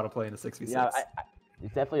I don't know how to play in a 6v6. Yeah,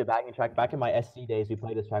 it's definitely a bagging track. Back in my SC days, we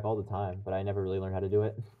played this track all the time, but I never really learned how to do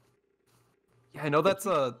it. Yeah, I know that's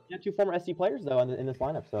a... You have 2 former SC players, though, in this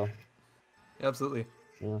lineup, so... Yeah, absolutely.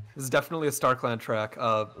 Yeah. This is definitely a StarClan track.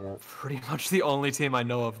 Pretty much the only team I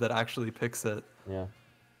know of that actually picks it. Yeah.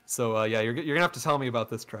 So, yeah, you're going to have to tell me about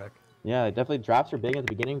this track. Yeah, definitely drafts are big at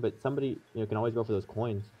the beginning, but somebody can always go for those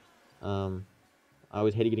coins. I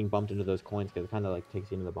always hated getting bumped into those coins because it kind of like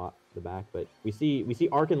takes you into the back. But we see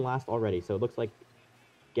Arc in last already, so it looks like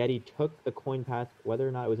Getty took the coin path. Whether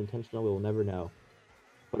or not it was intentional, we will never know.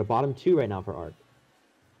 But a bottom 2 right now for Arc.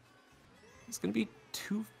 It's going to be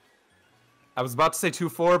 2... I was about to say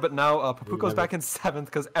 2-4, but now Popuko's back in 7th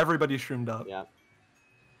because everybody shroomed up. Yeah.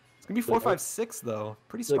 It's going to be 4-5-6, though.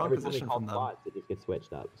 Pretty strong position from them. It just gets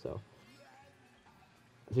switched up, so.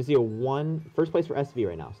 So you see a 1st place for SV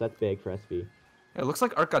right now, so that's big for SV. Yeah, it looks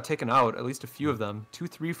like Arc got taken out, at least a few of them.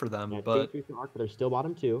 2-3 for them, yeah, but... 2-3 for Arc, but they're still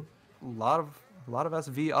bottom 2. A lot of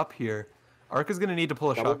SV up here. Arc is going to need to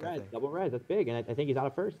pull a shock, I think. Double res, that's big, and I think he's out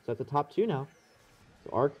of 1st, so that's the top 2 now. So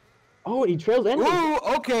Arc... Oh, and he trails Henry! Ooh,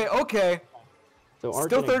 okay. So Arc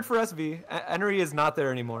still 3rd for SV. Henry is not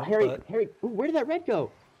there anymore. Harry, ooh, where did that red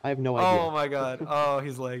go? I have no idea. Oh my god. Oh,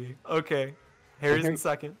 he's lagging. Okay. Harry's in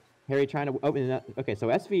 2nd. Harry trying to open that. Okay, so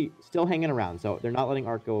SV still hanging around, so they're not letting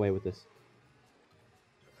Arc go away with this.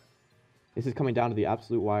 This is coming down to the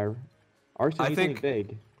absolute wire. Arcs I are easily think-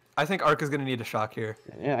 big. I think Arc is going to need a shock here.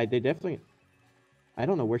 Yeah, they definitely. I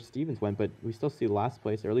don't know where Stevens went, but we still see last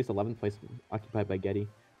place, or at least 11th place occupied by Getty.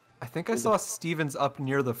 I think I saw Stevens up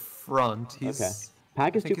near the front. He's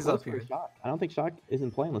Pack is think too he's close up for here. a Shock. I don't think Shock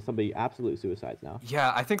isn't playing unless somebody absolute suicides now.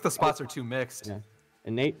 Yeah, I think the spots are too mixed. Yeah.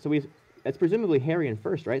 And Nate, so it's presumably Harry in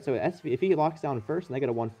first, right? So SV, if he locks down first and they get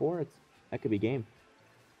a 1-4, that could be game.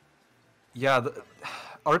 Yeah,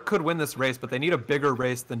 Arc could win this race, but they need a bigger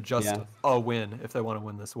race than just Yeah. a win if they want to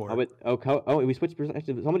win this war. We switched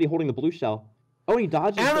perspective. Somebody holding the blue shell. Oh, he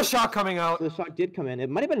dodged. And the shock coming out. So the shock did come in. It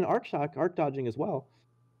might have been an arc shock, arc dodging as well.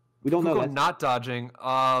 We don't know. Popuko not dodging.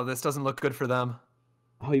 This doesn't look good for them.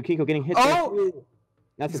 Oh, Yukinko getting hit. Oh!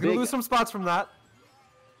 That's He's a going big. to lose some spots from that.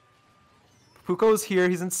 Popuko's here.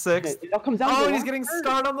 He's in sixth. It all comes down to Oh, the and he's last getting turn.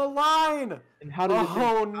 started on the line. And how did it Oh, finish?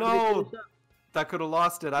 How did it no. finish up? That could have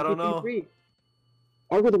lost it. I don't know. 1-3-3.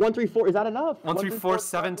 Arc with a 1-3-4. Is that enough? 1, 3, 4,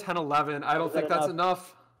 7, 10, 11. I don't Is think that that's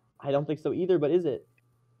enough. I don't think so either, but is it?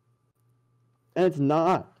 And it's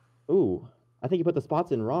not. Ooh, I think you put the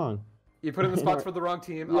spots in wrong. You put in the spots for the wrong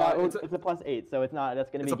team. Yeah, It's it's a +8, so it's not. That's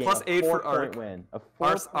going to be it's a +8 for 4-point Arc. win. A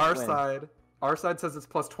our 4-point win. side. Our side says it's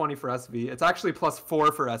 +20 for SV. It's actually +4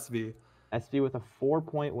 for SV. SV with a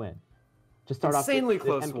 4-point win to start Insanely off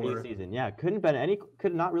close this MKU war. season. Yeah, could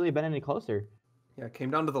not really have been any closer. Yeah, it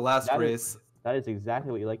came down to the last That race. That is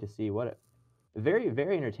exactly what you like to see. What a very,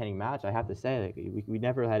 very entertaining match, I have to say. Like, we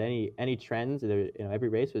never had any trends. Every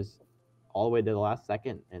race was all the way to the last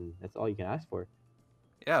second, and that's all you can ask for.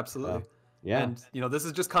 Yeah, absolutely. Yeah. And this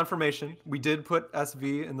is just confirmation. We did put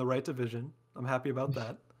SV in the right division. I'm happy about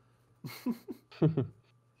that.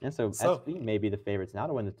 Yeah, so So- SV may be the favorites now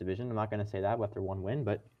to win this division. I'm not going to say that after one win,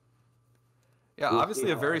 but Yeah, We'll obviously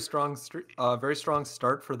see. a very strong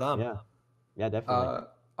start for them. yeah, definitely.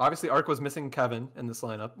 Obviously, Arc was missing Kevin in this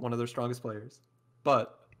lineup, one of their strongest players,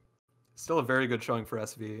 but still a very good showing for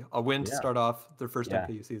SV. A win to Yeah. start off their first Yeah.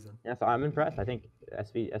 MKU season. Yeah, so I'm impressed. I think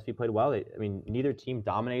SV played well. Neither team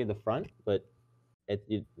dominated the front, but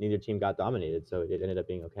neither team got dominated, so it ended up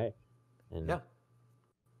being okay. And Yeah.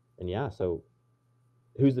 And yeah, so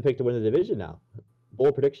who's the pick to win the division now?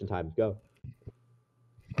 Bold prediction time. Go.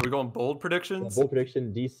 Are we going bold predictions? Bold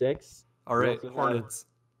prediction D6. All right, also have- Hornets.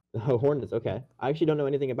 Oh, Hornets. Okay. I actually don't know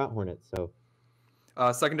anything about Hornets, so.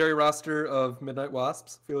 Secondary roster of Midnight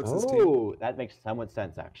Wasps, Felix's team. Oh, that makes somewhat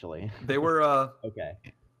sense actually. They were Okay.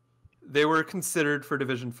 they were considered for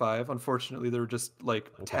Division 5. Unfortunately, there were just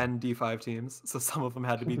like Okay. 10 D5 teams, so some of them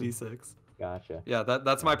had to be D6. Gotcha. Yeah,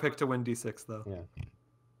 that's my pick to win D6 though. Yeah.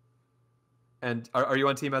 And are you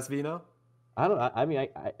on Team SV now? I don't.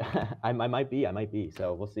 I might be.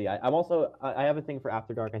 So we'll see. I have a thing for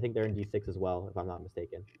After Dark. I think they're in D6 as well, if I'm not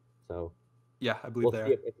mistaken. So Yeah, I believe they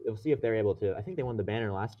are. we'll see if they're able to. I think they won the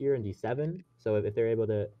banner last year in D7. So if they're able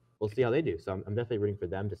to, we'll see how they do. So I'm definitely rooting for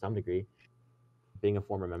them to some degree, being a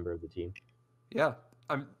former member of the team. Yeah,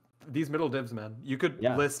 these middle divs, man. You could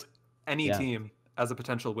Yeah. list any Yeah. team as a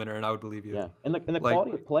potential winner, and I would believe you. Yeah, and the Like-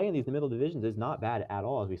 quality of play in these middle divisions is not bad at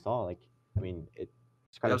all, as we saw. It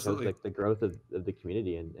just kind of shows Absolutely. the growth of the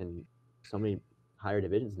community and so many higher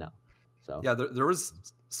divisions now. So Yeah, there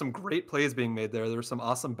was some great plays being made there. There were some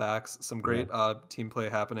awesome backs, some great team play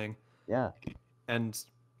happening, yeah, and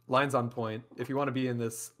lines on point. If you want to be in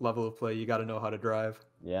this level of play, you got to know how to drive.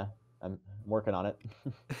 yeah, I'm working on it.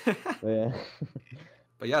 Yeah.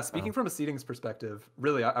 But yeah, speaking from a seedings perspective,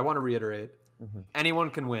 really, I want to reiterate, Mhm.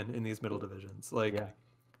 anyone can win in these middle divisions. Like Yeah.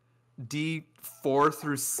 D4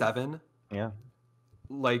 through 7, Yeah.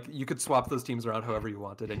 like you could swap those teams around however you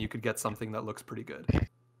wanted, and you could get something that looks pretty good.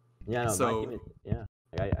 Yeah, no, So- my team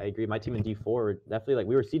I agree. My team in D4 definitely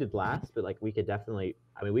we were seeded last, but we could definitely.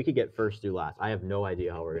 We could get first through last. I have no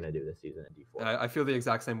idea how we're gonna do this season in D4. I feel the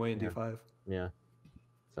exact same way in Yeah. D5. Yeah.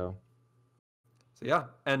 So So yeah,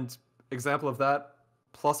 and example of that,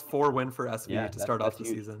 +4 win for SV Yeah, to start off that's the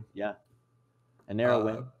huge. season. yeah, a narrow Uh,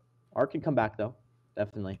 win. Arc can come back though,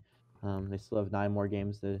 definitely. They still have 9 more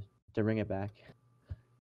games to bring it back.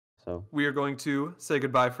 So We are going to say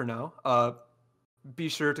goodbye for now. Be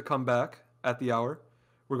sure to come back at the hour.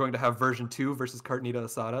 We're going to have version 2 versus Kartnita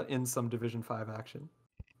Asada in some Division 5 action.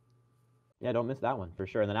 yeah, don't miss that one for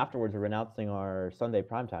sure. And then afterwards, we're announcing our Sunday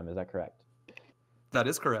primetime. Is that correct? That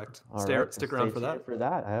is correct. All Stick right, stick well, around stay for that. tuned For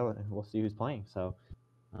that, we'll see who's playing. So,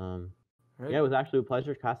 All right. yeah, it was actually a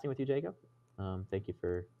pleasure casting with you, Jacob. Thank you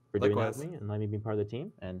for doing that Likewise. with me and letting me be part of the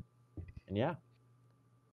team. And yeah,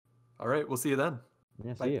 All right, we'll see you then.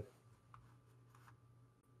 yeah, Bye. see you.